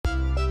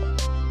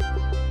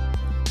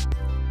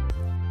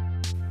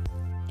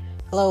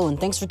Hello, and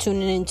thanks for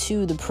tuning in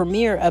to the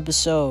premiere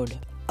episode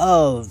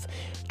of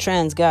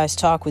Trans Guys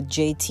Talk with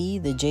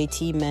JT, the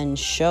JT Men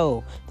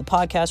Show, the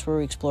podcast where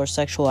we explore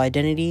sexual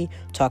identity,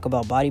 talk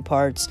about body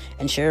parts,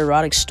 and share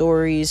erotic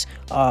stories,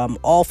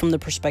 all from the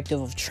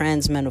perspective of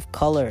trans men of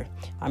color.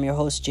 I'm your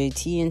host,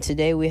 JT, and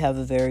today we have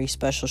a very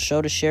special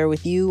show to share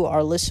with you,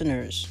 our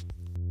listeners.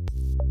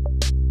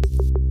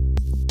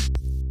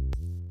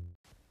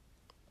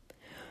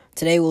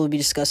 Today we'll be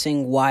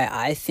discussing why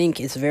I think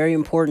it's very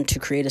important to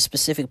create a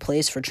specific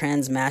place for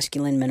trans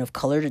masculine men of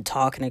color to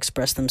talk and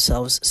express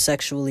themselves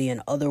sexually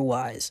and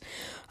otherwise.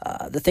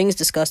 The things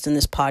discussed in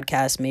this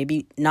podcast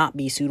may not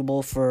be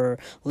suitable for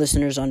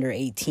listeners under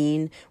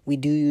 18. We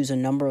do use a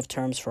number of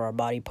terms for our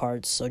body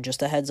parts, so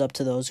just a heads up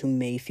to those who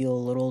may feel a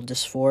little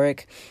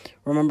dysphoric.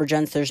 Remember,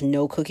 gents, there's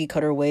no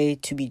cookie-cutter way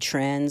to be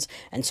trans,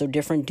 and so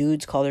different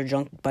dudes call their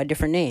junk by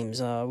different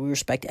names. We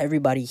respect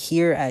everybody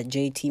here at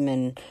JT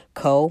Men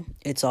Co.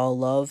 It's all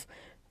love.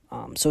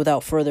 So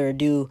without further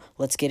ado,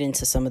 let's get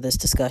into some of this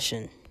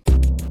discussion.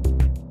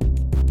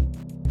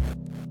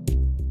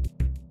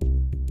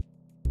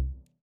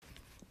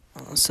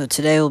 So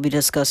today we'll be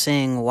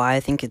discussing why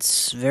I think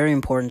it's very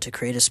important to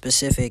create a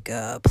specific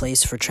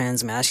place for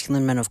trans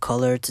masculine men of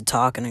color to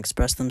talk and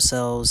express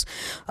themselves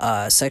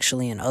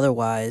sexually and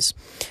otherwise.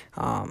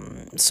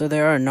 So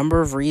there are a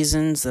number of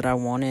reasons that I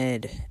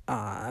wanted,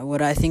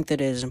 what I think that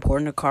it is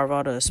important to carve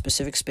out a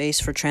specific space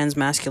for trans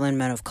masculine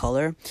men of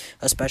color,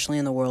 especially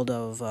in the world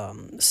of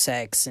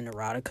sex and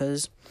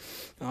eroticas.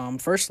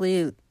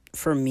 Firstly,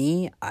 for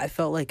me, I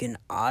felt like an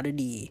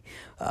oddity.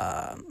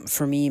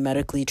 For me,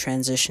 medically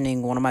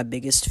transitioning, one of my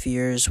biggest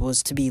fears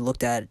was to be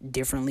looked at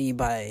differently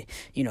by,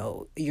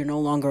 you're no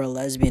longer a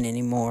lesbian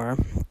anymore.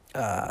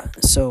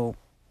 So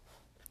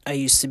I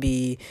used to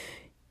be,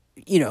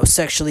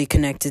 sexually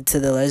connected to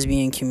the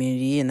lesbian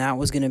community, and that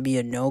was going to be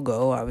a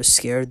no-go. I was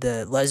scared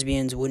that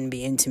lesbians wouldn't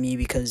be into me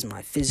because of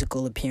my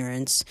physical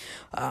appearance,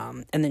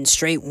 and then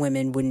straight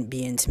women wouldn't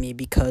be into me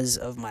because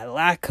of my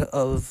lack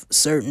of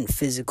certain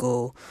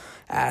physical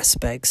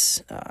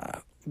aspects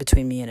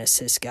between me and a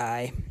cis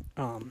guy.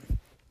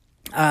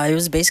 I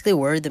was basically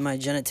worried that my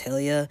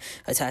genitalia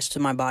attached to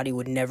my body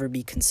would never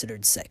be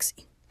considered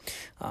sexy.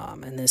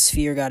 And this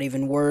fear got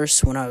even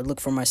worse when I would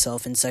look for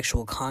myself in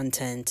sexual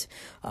content,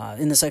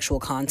 in the sexual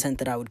content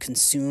that I would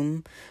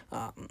consume.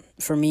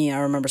 For me, I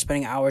remember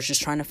spending hours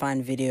just trying to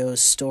find videos,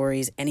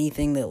 stories,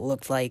 anything that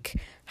looked like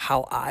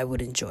how I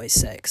would enjoy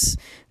sex.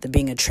 That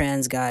being a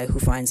trans guy who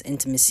finds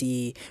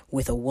intimacy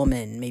with a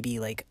woman, maybe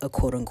like a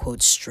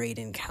quote-unquote straight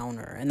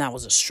encounter, and that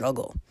was a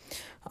struggle.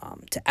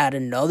 To add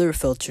another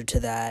filter to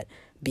that,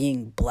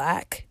 being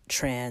black,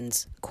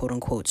 trans,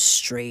 quote-unquote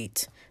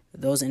straight,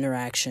 those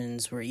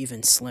interactions were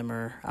even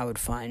slimmer. I would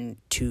find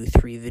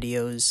 2-3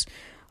 videos,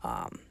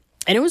 and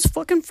it was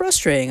fucking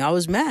frustrating. I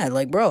was mad,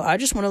 like, bro, I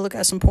just want to look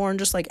at some porn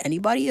just like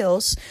anybody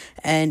else,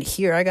 and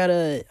here I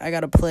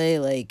gotta play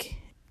like,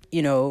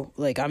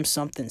 like I'm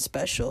something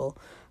special.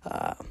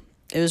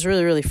 It was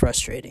really, really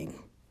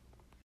frustrating.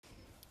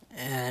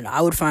 And I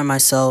would find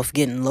myself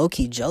getting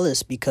low-key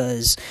jealous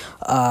because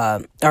I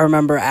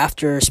remember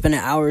after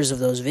spending hours of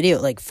those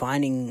videos, like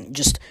finding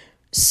just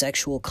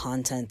sexual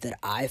content that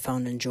I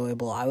found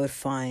enjoyable, I would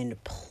find a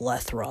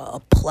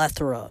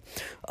plethora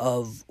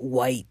of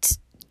white,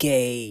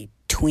 gay,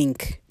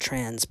 twink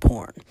trans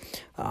porn.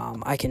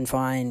 I can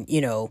find,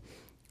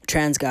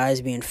 trans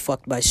guys being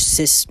fucked by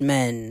cis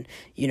men,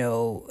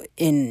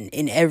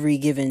 in every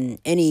given,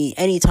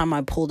 any time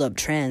I pulled up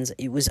trans,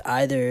 it was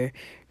either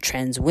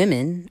trans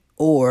women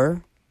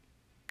or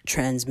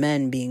trans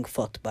men being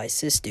fucked by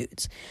cis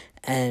dudes.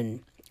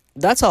 And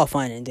that's all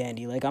fine and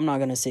dandy. Like, I'm not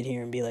gonna sit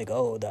here and be like,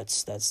 oh,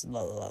 that's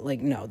like,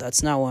 no,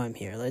 that's not why I'm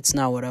here. That's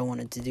not what I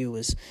wanted to do,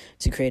 was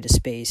to create a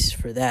space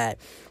for that,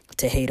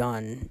 to hate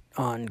on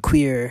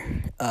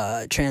queer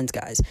trans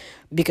guys,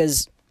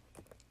 because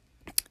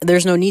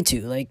there's no need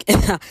to. Like,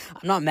 I'm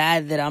not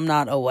mad that I'm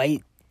not a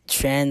white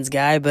trans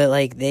guy, but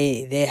like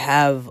they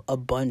have a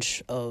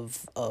bunch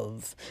of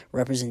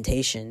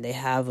representation. They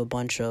have a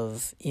bunch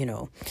of,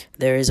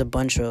 there is a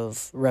bunch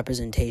of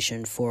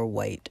representation for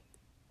white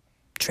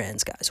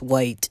trans guys,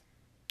 white,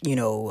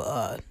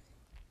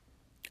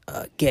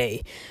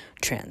 gay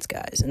trans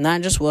guys, and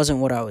that just wasn't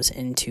what I was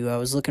into. I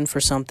was looking for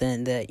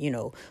something that,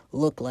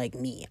 looked like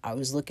me. I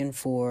was looking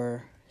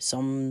for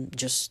some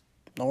just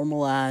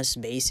normal ass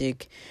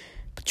basic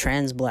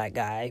trans black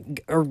guy,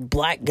 or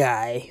black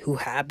guy who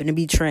happened to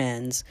be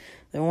trans,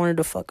 that wanted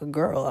to fuck a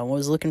girl. I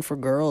was looking for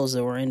girls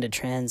that were into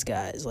trans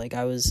guys. Like,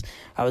 I was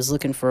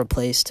looking for a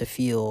place to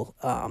feel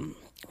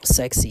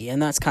sexy,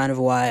 and that's kind of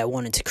why I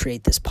wanted to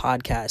create this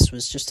podcast,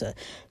 was just to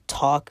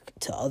talk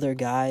to other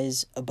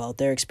guys about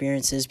their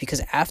experiences,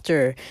 because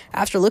after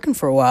looking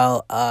for a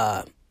while,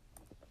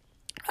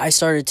 I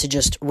started to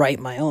just write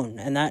my own,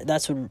 and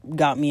that's what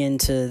got me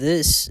into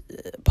this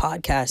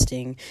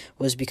podcasting,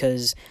 was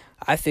because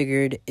I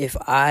figured if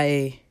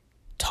I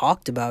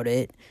talked about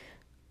it,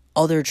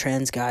 other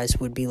trans guys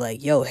would be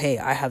like, yo, hey,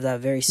 I have that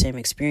very same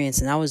experience.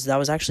 And that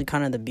was actually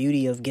kind of the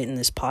beauty of getting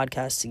this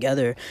podcast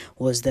together,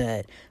 was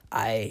that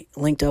I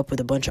linked up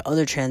with a bunch of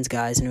other trans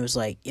guys, and it was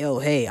like, yo,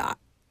 hey,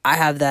 I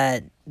have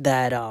that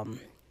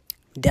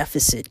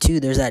deficit too.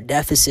 There's that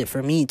deficit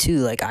for me too.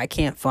 Like, I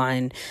can't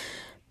find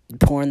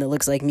porn that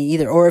looks like me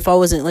either. Or if I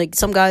wasn't, like,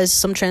 some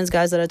trans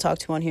guys that I talk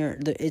to on here,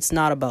 it's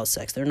not about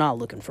sex. They're not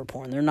looking for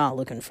porn. They're not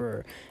looking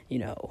for,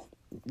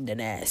 the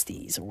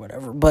nasties or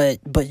whatever. But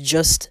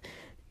just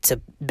to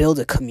build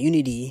a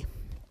community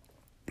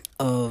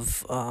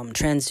of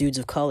trans dudes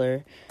of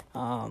color,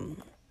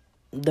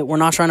 that we're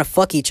not trying to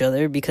fuck each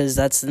other, because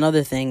that's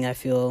another thing I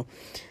feel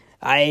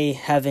I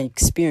haven't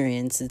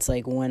experienced. It's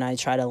like, when I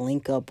try to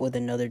link up with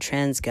another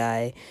trans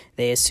guy,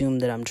 they assume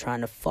that I'm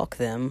trying to fuck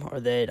them, or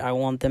that I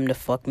want them to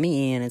fuck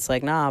me, and it's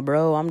like, nah,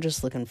 bro, I'm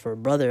just looking for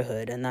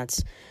brotherhood, and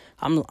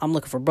I'm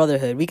looking for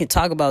brotherhood. We can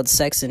talk about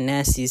sex and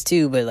nasties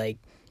too, but, like,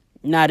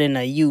 not in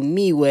a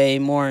you-me way,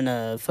 more in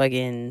a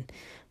fucking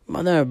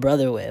mother or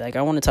brother way. Like,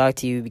 I want to talk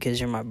to you because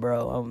you're my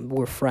bro.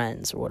 We're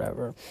friends or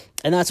whatever.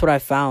 And that's what I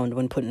found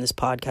when putting this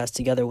podcast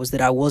together, was that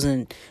I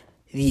wasn't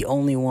the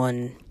only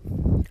one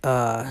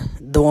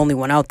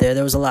out there.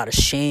 There was a lot of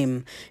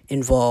shame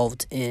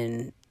involved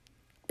in,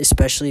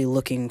 especially when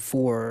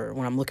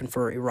I'm looking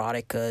for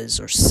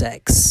eroticas or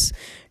sex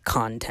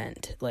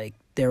content. Like,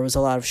 there was a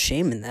lot of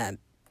shame in that,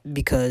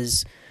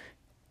 because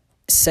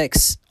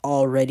sex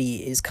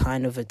already is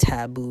kind of a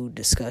taboo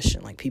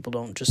discussion. Like, people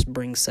don't just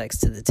bring sex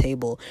to the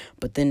table,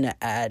 but then to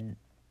add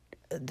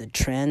the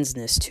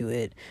transness to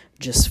it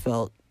just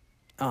felt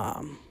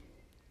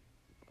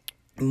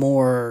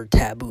more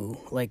taboo,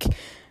 like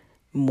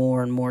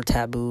more and more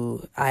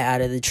taboo. I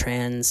added the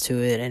trans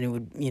to it, and it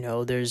would,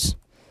 there's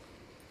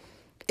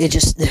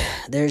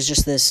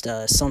just this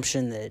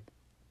assumption that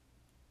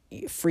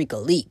you freak a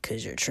leak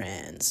because you're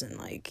trans, and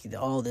like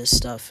all this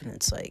stuff, and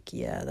it's like,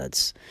 yeah,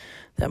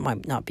 that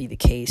might not be the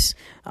case.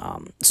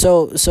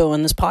 So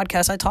in this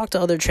podcast, I talk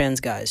to other trans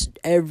guys,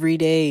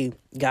 everyday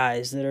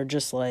guys that are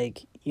just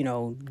like,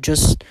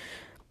 just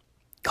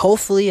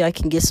hopefully I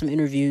can get some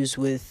interviews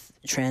with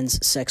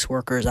trans sex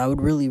workers. I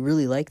would really,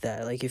 really like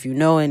that. Like, if you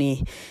know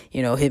any,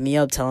 hit me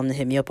up, tell them to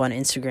hit me up on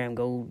Instagram.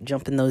 Go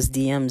jump in those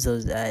DMs,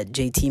 those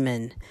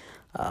JTmen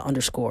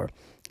 _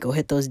 Go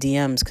hit those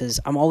DMs, because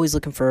I'm always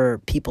looking for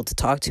people to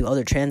talk to,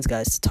 other trans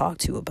guys to talk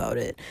to about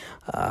it.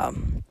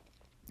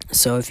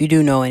 So if you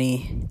do know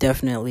any,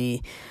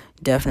 definitely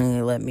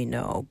let me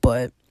know.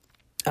 But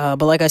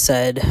like I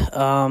said,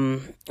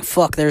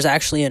 there's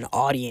actually an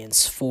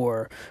audience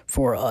for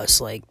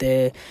us. Like,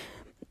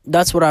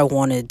 that's what I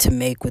wanted to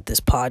make with this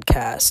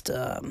podcast,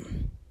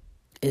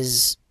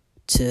 is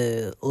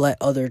to let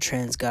other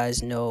trans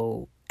guys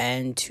know,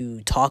 and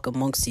to talk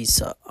amongst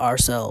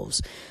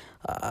ourselves.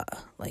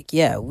 Like,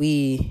 yeah,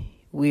 we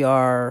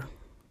are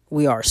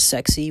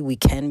sexy. We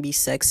can be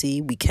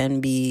sexy. We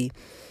can be,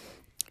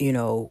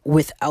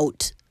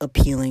 without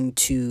appealing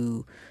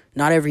to.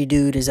 Not every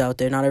dude is out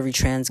there. Not every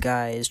trans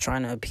guy is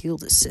trying to appeal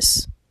to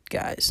cis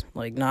guys.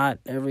 Like, not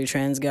every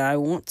trans guy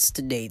wants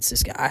to date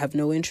cis guys. I have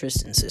no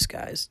interest in cis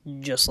guys.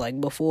 Just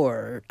like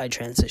before I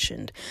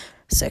transitioned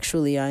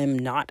sexually, I am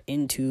not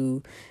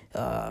into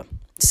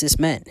cis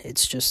men.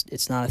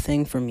 It's not a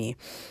thing for me.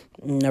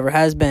 Never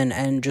has been.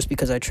 And just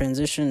because I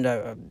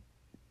transitioned,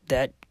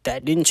 that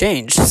didn't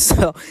change.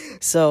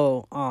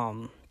 So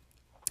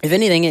if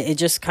anything, it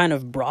just kind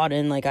of brought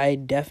in, like,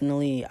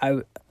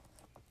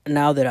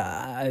 now that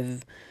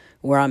I've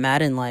where I'm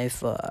at in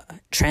life,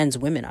 trans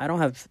women, I don't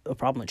have a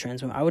problem with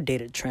trans women. I would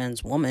date a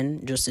trans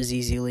woman just as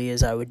easily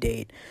as I would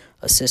date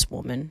a cis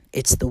woman.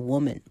 It's the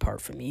woman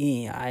part for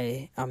me.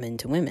 I'm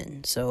into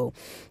women. So,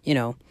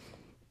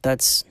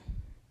 that's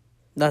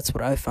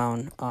what I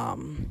found.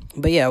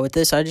 But yeah, with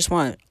this, I just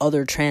want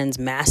other trans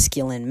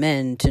masculine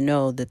men to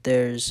know that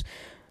there's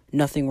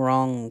nothing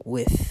wrong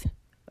with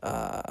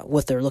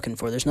what they're looking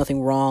for. There's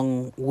nothing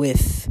wrong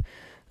with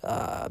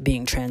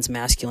being trans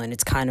masculine.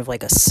 It's kind of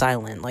like a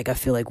silent, like, I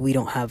feel like we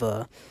don't have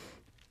a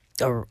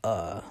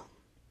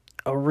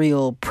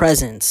real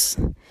presence,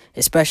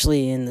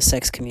 especially in the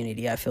sex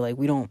community. I feel like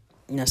we don't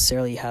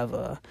necessarily have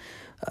a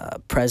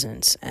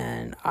presence,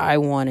 and I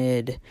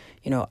wanted,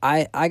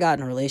 I got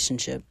in a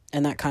relationship,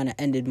 and that kind of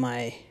ended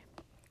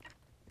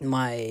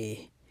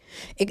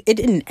it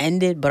didn't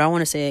end it, but I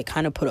want to say it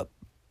kind of put a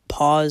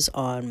pause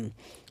on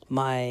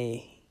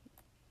my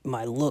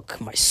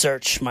look, my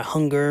search, my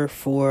hunger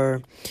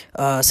for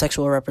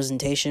sexual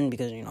representation,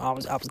 because I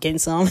was getting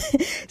some.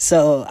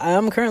 So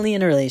I'm currently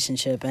in a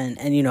relationship, and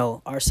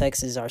our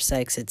sex is our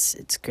sex.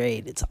 It's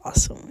great. It's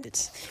awesome.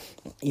 It's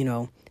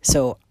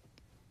so,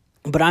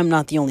 but I'm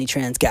not the only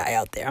trans guy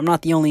out there. I'm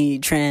not the only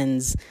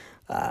trans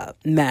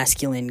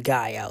masculine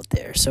guy out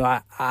there. So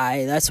I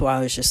that's why I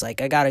was just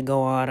like, I gotta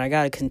go on. I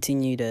gotta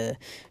continue to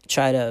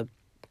try to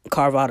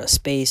carve out a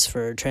space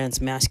for trans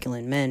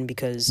masculine men,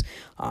 because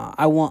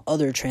I want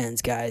other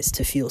trans guys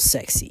to feel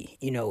sexy,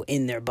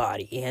 in their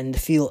body, and to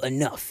feel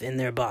enough in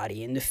their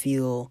body, and to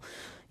feel,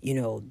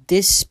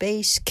 this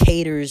space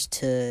caters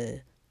to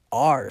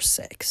our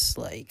sex.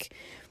 Like,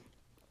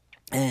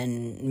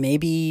 And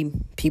maybe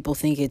people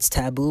think it's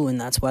taboo, and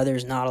that's why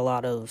there's not a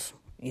lot of,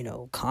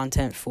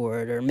 content for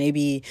it. Or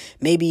maybe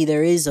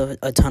there is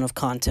a ton of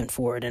content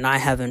for it and I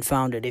haven't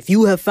found it. If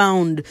you have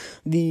found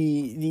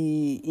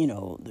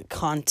the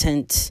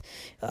content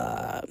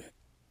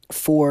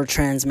for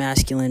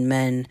transmasculine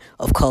men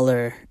of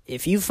color,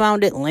 if you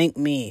found it, link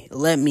me,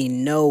 let me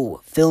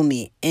know, fill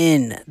me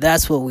in.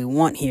 That's what we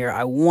want here.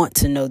 I want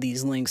to know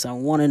these links. I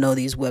want to know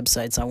these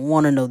websites. I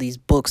want to know these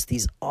books,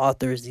 these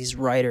authors, these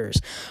writers.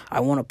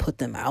 I want to put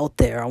them out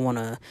there. I want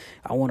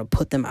to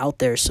put them out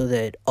there so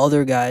that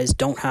other guys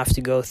don't have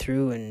to go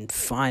through and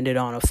find it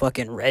on a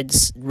fucking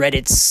Reddit,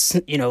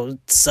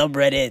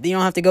 subreddit. You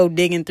don't have to go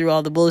digging through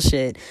all the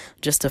bullshit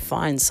just to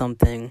find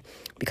something,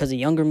 because a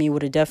younger me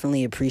would have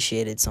definitely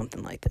appreciated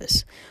something like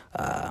this.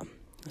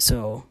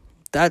 So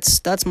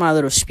that's my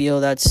little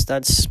spiel.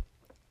 That's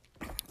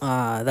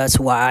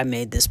why I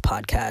made this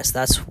podcast.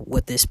 That's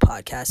what this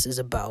podcast is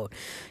about.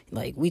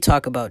 Like, we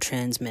talk about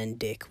trans men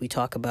dick. We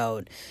talk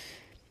about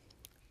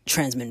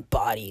trans men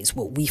bodies,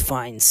 what we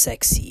find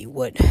sexy,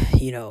 what,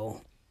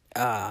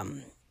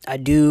 I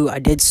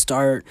did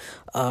start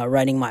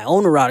writing my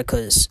own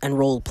eroticas and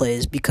role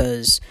plays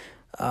because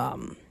I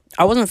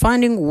wasn't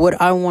finding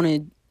what I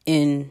wanted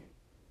in,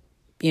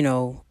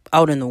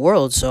 out in the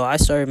world, so I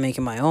started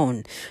making my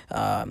own.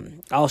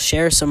 I'll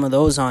share some of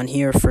those on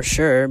here for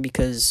sure,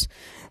 because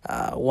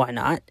why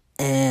not?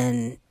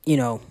 And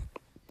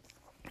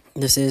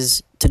this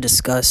is to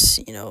discuss,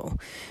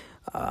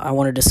 I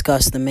want to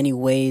discuss the many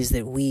ways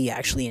that we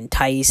actually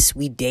entice,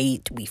 we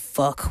date, we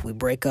fuck, we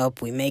break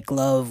up, we make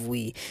love,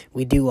 we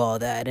do all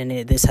that.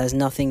 And this has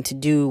nothing to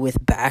do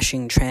with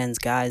bashing trans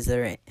guys that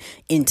are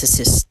into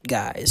cis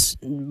guys,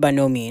 by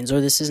no means. Or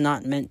this is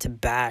not meant to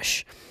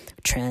bash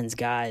trans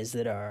guys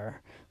that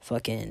are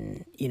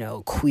fucking,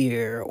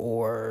 queer,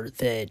 or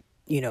that,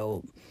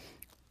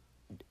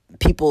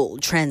 people,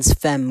 trans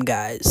femme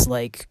guys,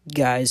 like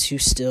guys who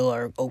still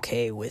are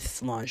okay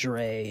with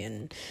lingerie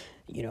and,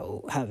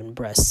 having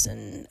breasts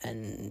and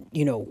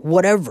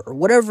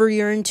whatever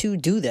you're into,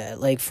 do that.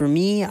 Like, for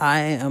me, I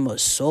am a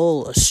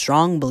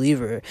strong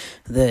believer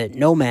that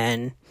no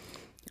man,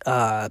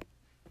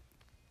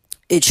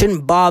 it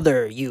shouldn't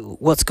bother you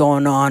what's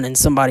going on in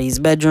somebody's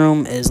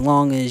bedroom, as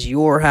long as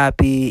you're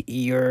happy.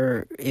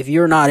 If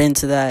you're not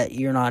into that,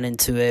 you're not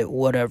into it,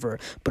 whatever.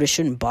 But it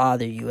shouldn't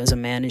bother you as a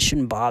man. It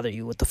shouldn't bother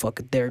you what the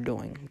fuck they're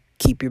doing.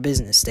 Keep your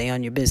business. Stay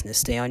on your business.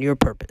 Stay on your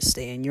purpose.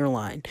 Stay in your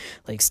line.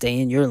 Like, stay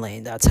in your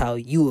lane. That's how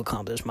you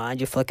accomplish. Mind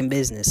your fucking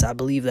business. I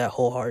believe that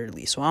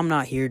wholeheartedly. So I'm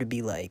not here to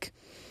be like,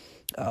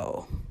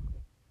 oh,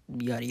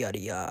 yada, yada,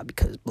 yada,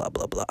 because blah,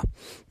 blah, blah.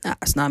 Nah,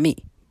 it's not me.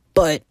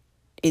 But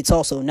it's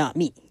also not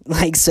me.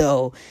 Like,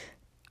 so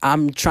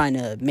I'm trying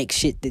to make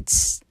shit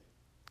that's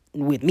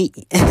with me,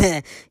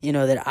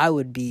 that I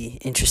would be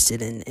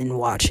interested in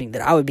watching,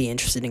 that I would be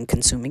interested in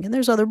consuming. And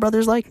there's other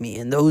brothers like me,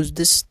 and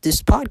this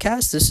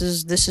podcast,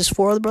 this is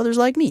for other brothers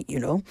like me,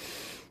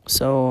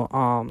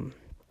 So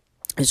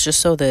it's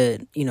just so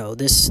that,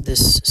 this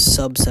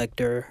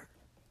subsector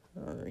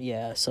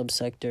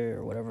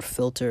or whatever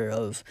filter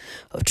of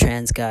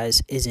trans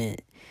guys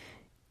isn't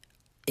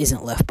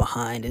left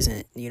behind,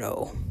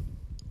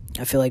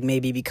 I feel like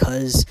maybe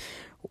because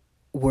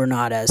we're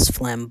not as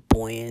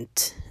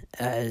flamboyant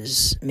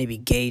as maybe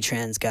gay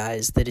trans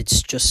guys, that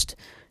it's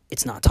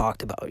not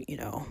talked about,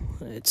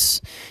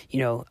 It's,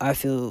 I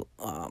feel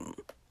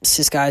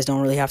cis guys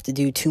don't really have to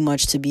do too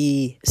much to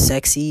be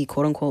sexy,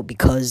 quote unquote,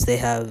 because they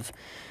have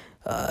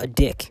a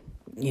dick.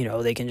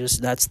 They can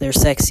just, they're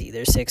sexy.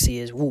 Their sexy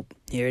is, whoop,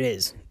 here it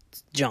is.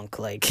 It's junk.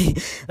 Like,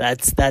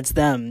 that's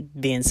them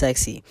being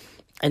sexy.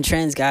 And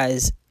trans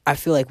guys, I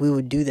feel like we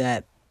would do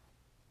that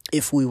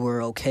if we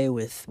were okay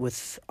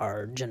with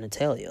our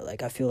genitalia.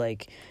 Like, I feel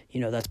like,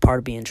 that's part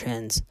of being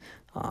trans.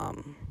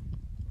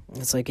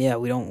 It's like, yeah,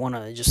 we don't want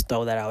to just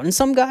throw that out. And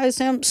some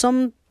guys,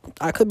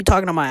 I could be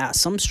talking on my ass.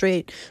 Some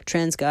straight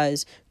trans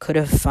guys could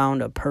have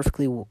found a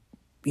perfectly,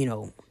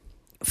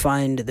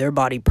 find their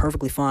body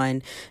perfectly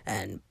fine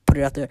and put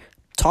it out there.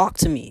 Talk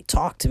to me,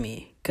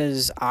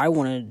 because I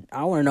want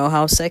to know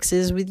how sex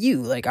is with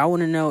you. Like, I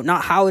want to know,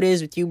 not how it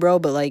is with you, bro,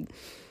 but like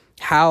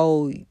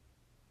how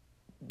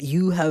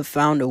you have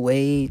found a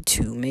way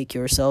to make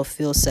yourself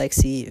feel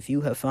sexy. If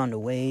you have found a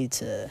way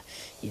to,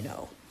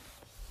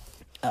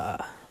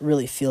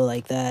 really feel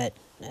like that,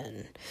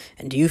 and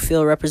do you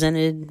feel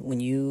represented when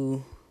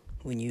you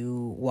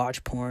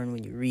watch porn,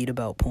 when you read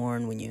about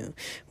porn, when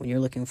you're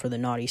looking for the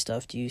naughty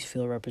stuff? Do you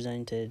feel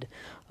represented?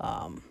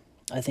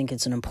 I think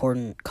it's an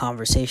important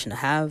conversation to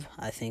have.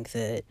 I think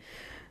that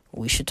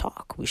we should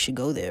talk. We should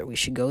go there.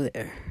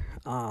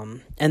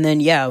 And then,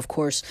 yeah, of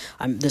course,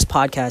 this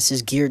podcast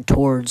is geared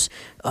towards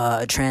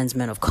trans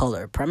men of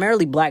color,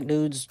 primarily black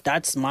dudes.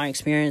 That's my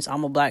experience.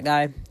 I'm a black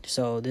guy,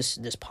 so this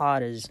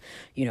pod is,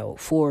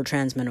 for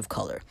trans men of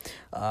color.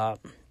 I'm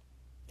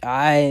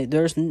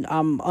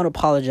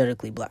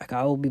unapologetically black.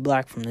 I will be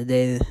black from the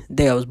day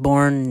I was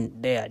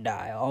born, day I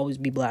die. I'll always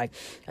be black.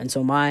 And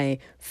so my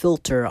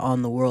filter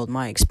on the world,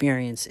 my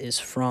experience is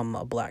from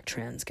a black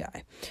trans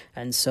guy.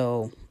 And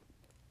so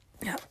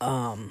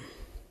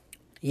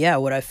Yeah,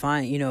 what I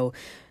find,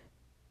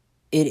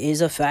 it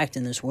is a fact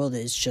in this world.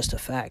 It's just a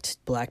fact.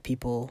 Black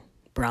people,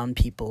 brown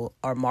people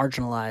are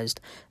marginalized,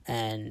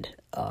 and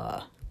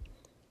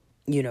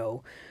you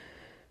know,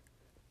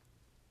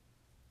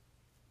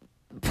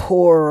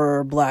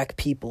 poor black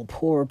people,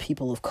 poor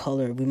people of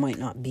color, we might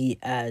not be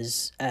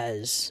as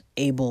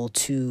able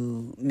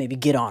to maybe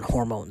get on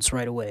hormones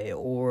right away,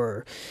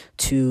 or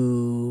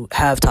to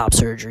have top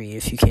surgery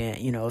if you can't,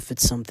 if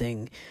it's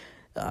something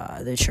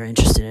that you're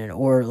interested in,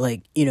 or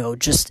like,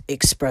 just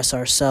express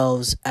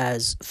ourselves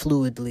as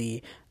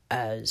fluidly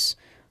as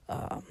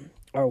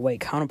our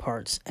white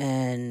counterparts.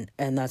 And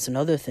that's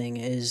another thing,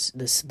 is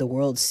the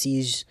world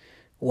sees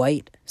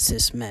white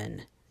cis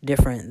men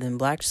different than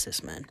black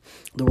cis men.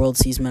 The world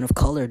sees men of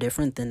color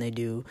different than they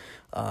do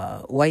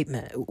white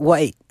men.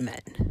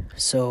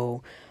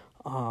 So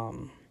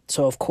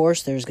of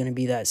course there's going to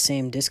be that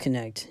same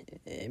disconnect,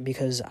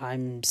 because I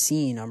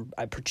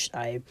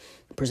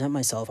present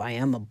myself, I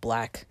am a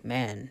black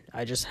man.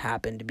 I just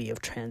happen to be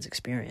of trans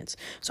experience.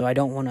 So I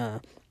don't want to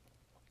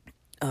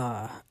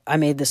I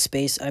made it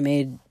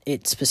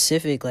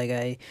specific,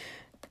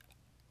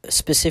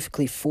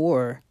 specifically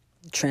for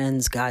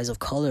trans guys of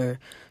color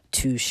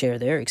to share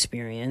their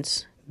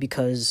experience,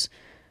 because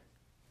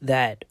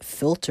that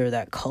filter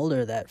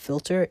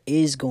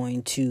is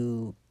going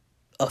to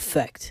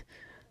affect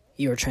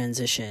your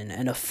transition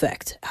and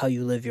affect how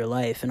you live your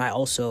life. And I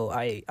also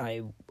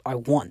I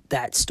want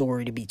that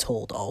story to be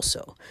told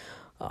also.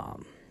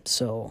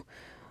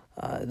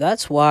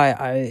 That's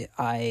why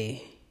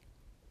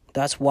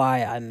that's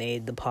why I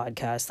made the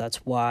podcast. That's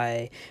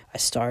why I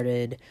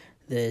started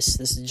this.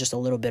 This is just a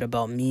little bit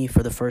about me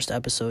for the first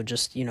episode,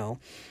 just,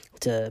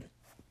 to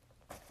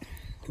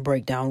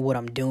break down what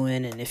I'm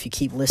doing. And if you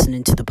keep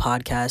listening to the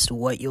podcast,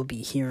 what you'll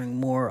be hearing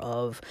more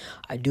of,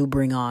 I do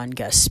bring on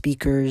guest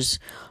speakers.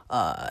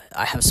 I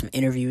have some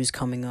interviews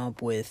coming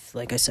up with,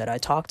 like I said, I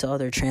talk to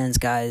other trans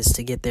guys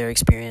to get their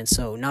experience.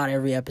 So not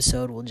every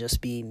episode will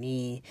just be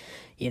me,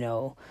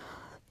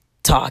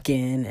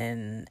 talking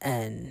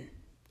and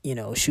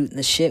shooting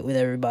the shit with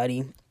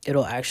everybody.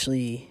 There'll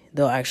actually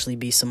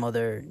be some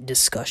other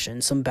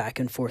discussion, some back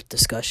and forth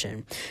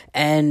discussion.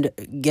 And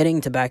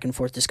getting to back and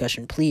forth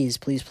discussion, please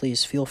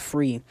feel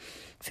free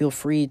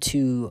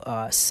to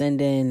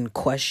send in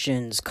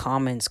questions,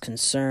 comments,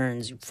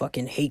 concerns. You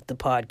fucking hate the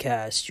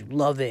podcast, you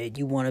love it,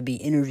 you want to be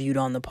interviewed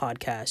on the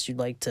podcast, you'd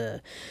like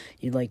to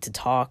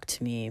talk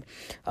to me.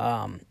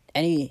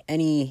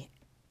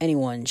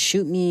 Anyone,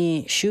 shoot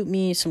me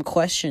some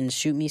questions,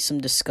 shoot me some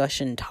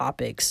discussion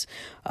topics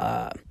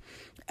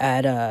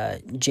at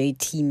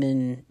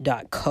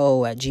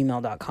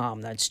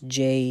jtmn.co@gmail.com. That's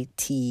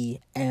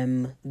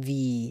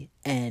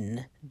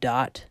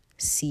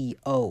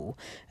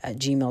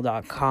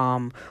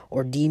jtmvn.co@gmail.com,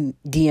 or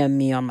DM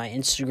me on my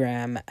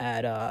Instagram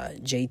at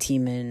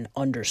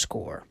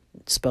jtmn_.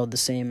 It's spelled the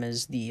same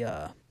as the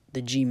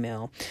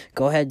Gmail.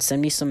 Go ahead,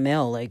 send me some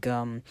mail,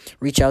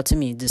 reach out to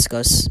me,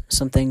 discuss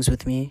some things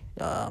with me.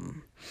 As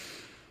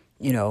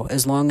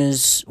long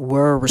as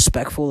we're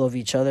respectful of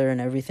each other and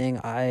everything,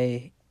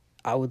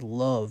 I would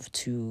love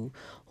to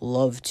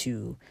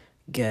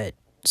get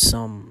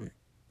some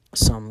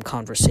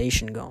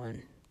conversation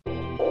going.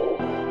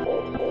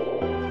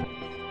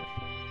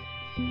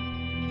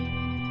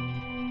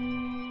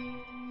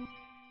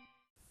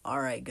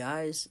 All right,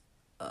 guys.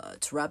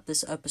 To wrap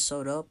this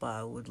episode up,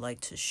 I would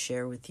like to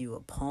share with you a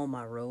poem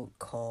I wrote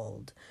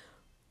called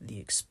The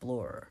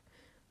Explorer.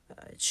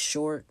 It's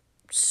short,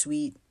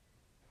 sweet.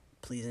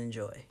 Please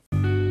enjoy.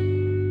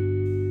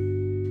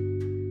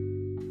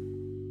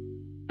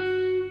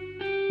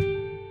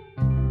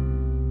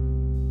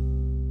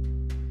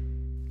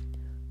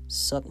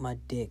 Suck my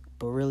dick,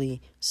 but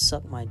really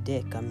suck my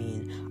dick. I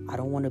mean, I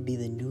don't want to be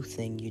the new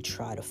thing you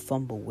try to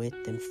fumble with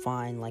and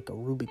find like a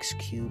Rubik's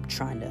Cube,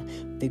 trying to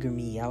figure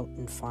me out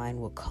and find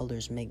what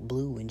colors make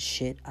blue and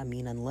shit. I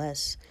mean,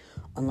 unless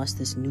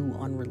this new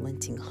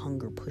unrelenting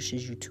hunger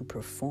pushes you to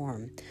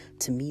perform.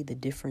 To me, the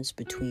difference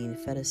between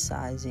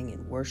fetishizing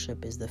and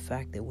worship is the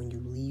fact that when you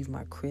leave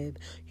my crib,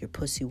 your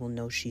pussy will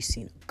know she's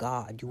seen a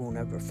god you won't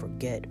ever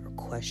forget or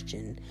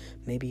question.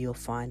 Maybe you'll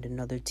find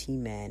another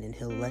T-man and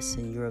he'll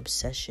lessen your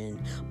obsession.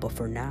 But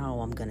for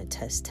now, I'm gonna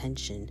test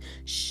tension.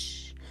 Shh.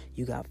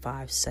 You got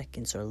 5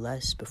 seconds or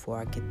less before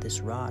I get this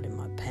rod in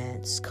my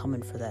pants.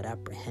 Coming for that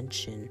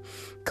apprehension.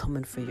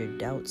 Coming for your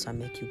doubts. I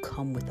make you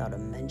come without a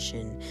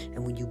mention.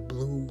 And when you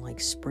bloom like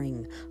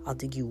spring, I'll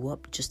dig you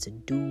up just to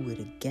do it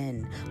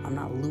again. I'm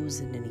not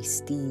losing any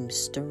steam,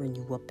 stirring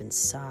you up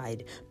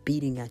inside,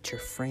 beating at your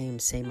frame.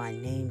 Say my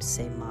name,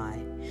 say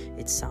my.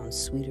 It sounds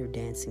sweeter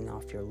dancing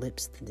off your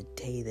lips than the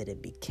day that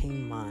it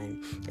became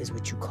mine. Is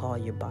what you call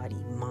your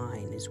body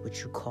mine, is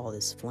what you call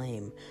this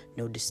flame.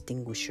 No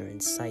distinguisher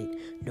in sight,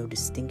 no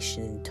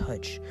distinction in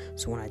touch.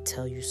 So when I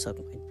tell you suck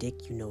my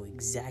dick, you know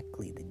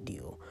exactly the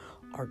deal.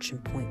 Arch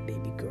and point,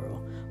 baby girl.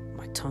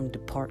 My tongue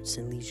departs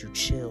and leaves you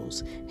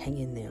chills. Hang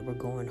in there, we're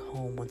going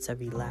home once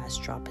every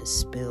last drop has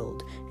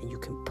spilled. And you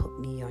can put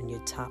me on your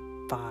top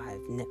 5,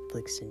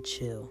 Netflix and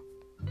chill.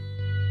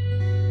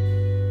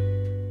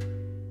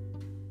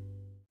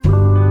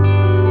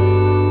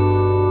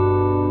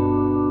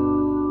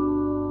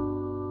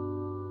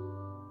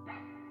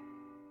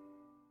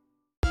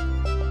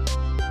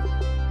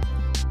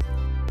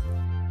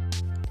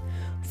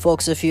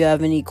 Folks, if you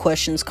have any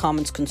questions,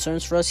 comments,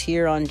 concerns for us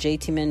here on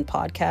JT Men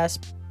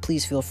Podcast,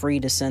 please feel free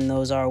to send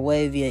those our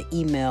way via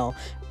email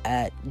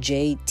at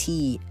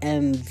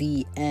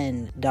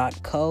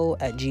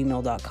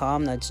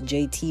jtmvn.co@gmail.com. That's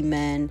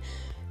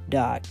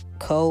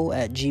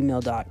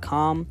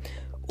jtmen.co@gmail.com.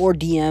 Or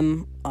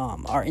DM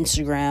our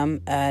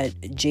Instagram at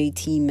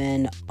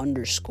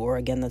jtmen_.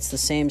 Again, that's the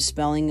same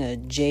spelling,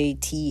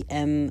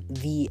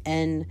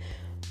 jtmvn_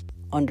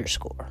 on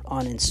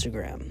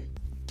Instagram.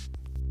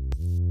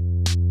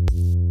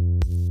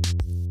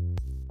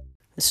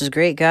 This is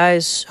great,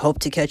 guys. Hope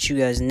to catch you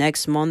guys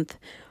next month.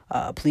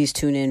 Please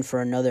tune in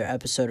for another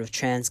episode of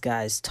Trans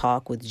Guys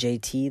Talk with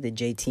JT, the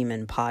JT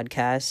Men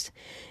Podcast.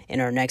 In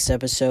our next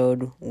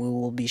episode, we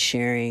will be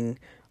sharing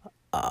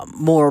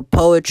more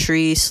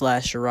poetry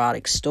 /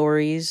 erotic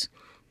stories,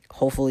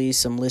 hopefully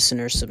some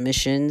listener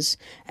submissions,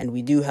 and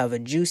we do have a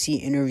juicy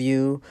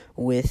interview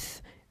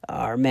with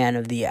our man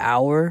of the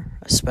hour,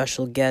 a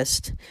special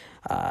guest.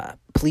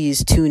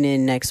 Please tune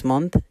in next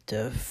month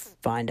to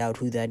find out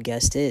who that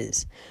guest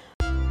is.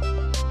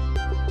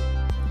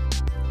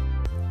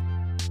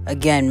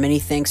 Again, many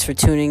thanks for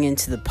tuning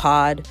into the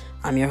pod.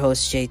 I'm your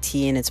host,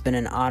 JT, and it's been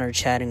an honor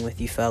chatting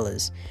with you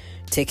fellas.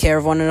 Take care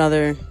of one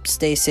another,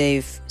 stay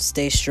safe,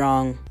 stay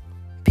strong.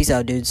 Peace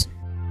out, dudes.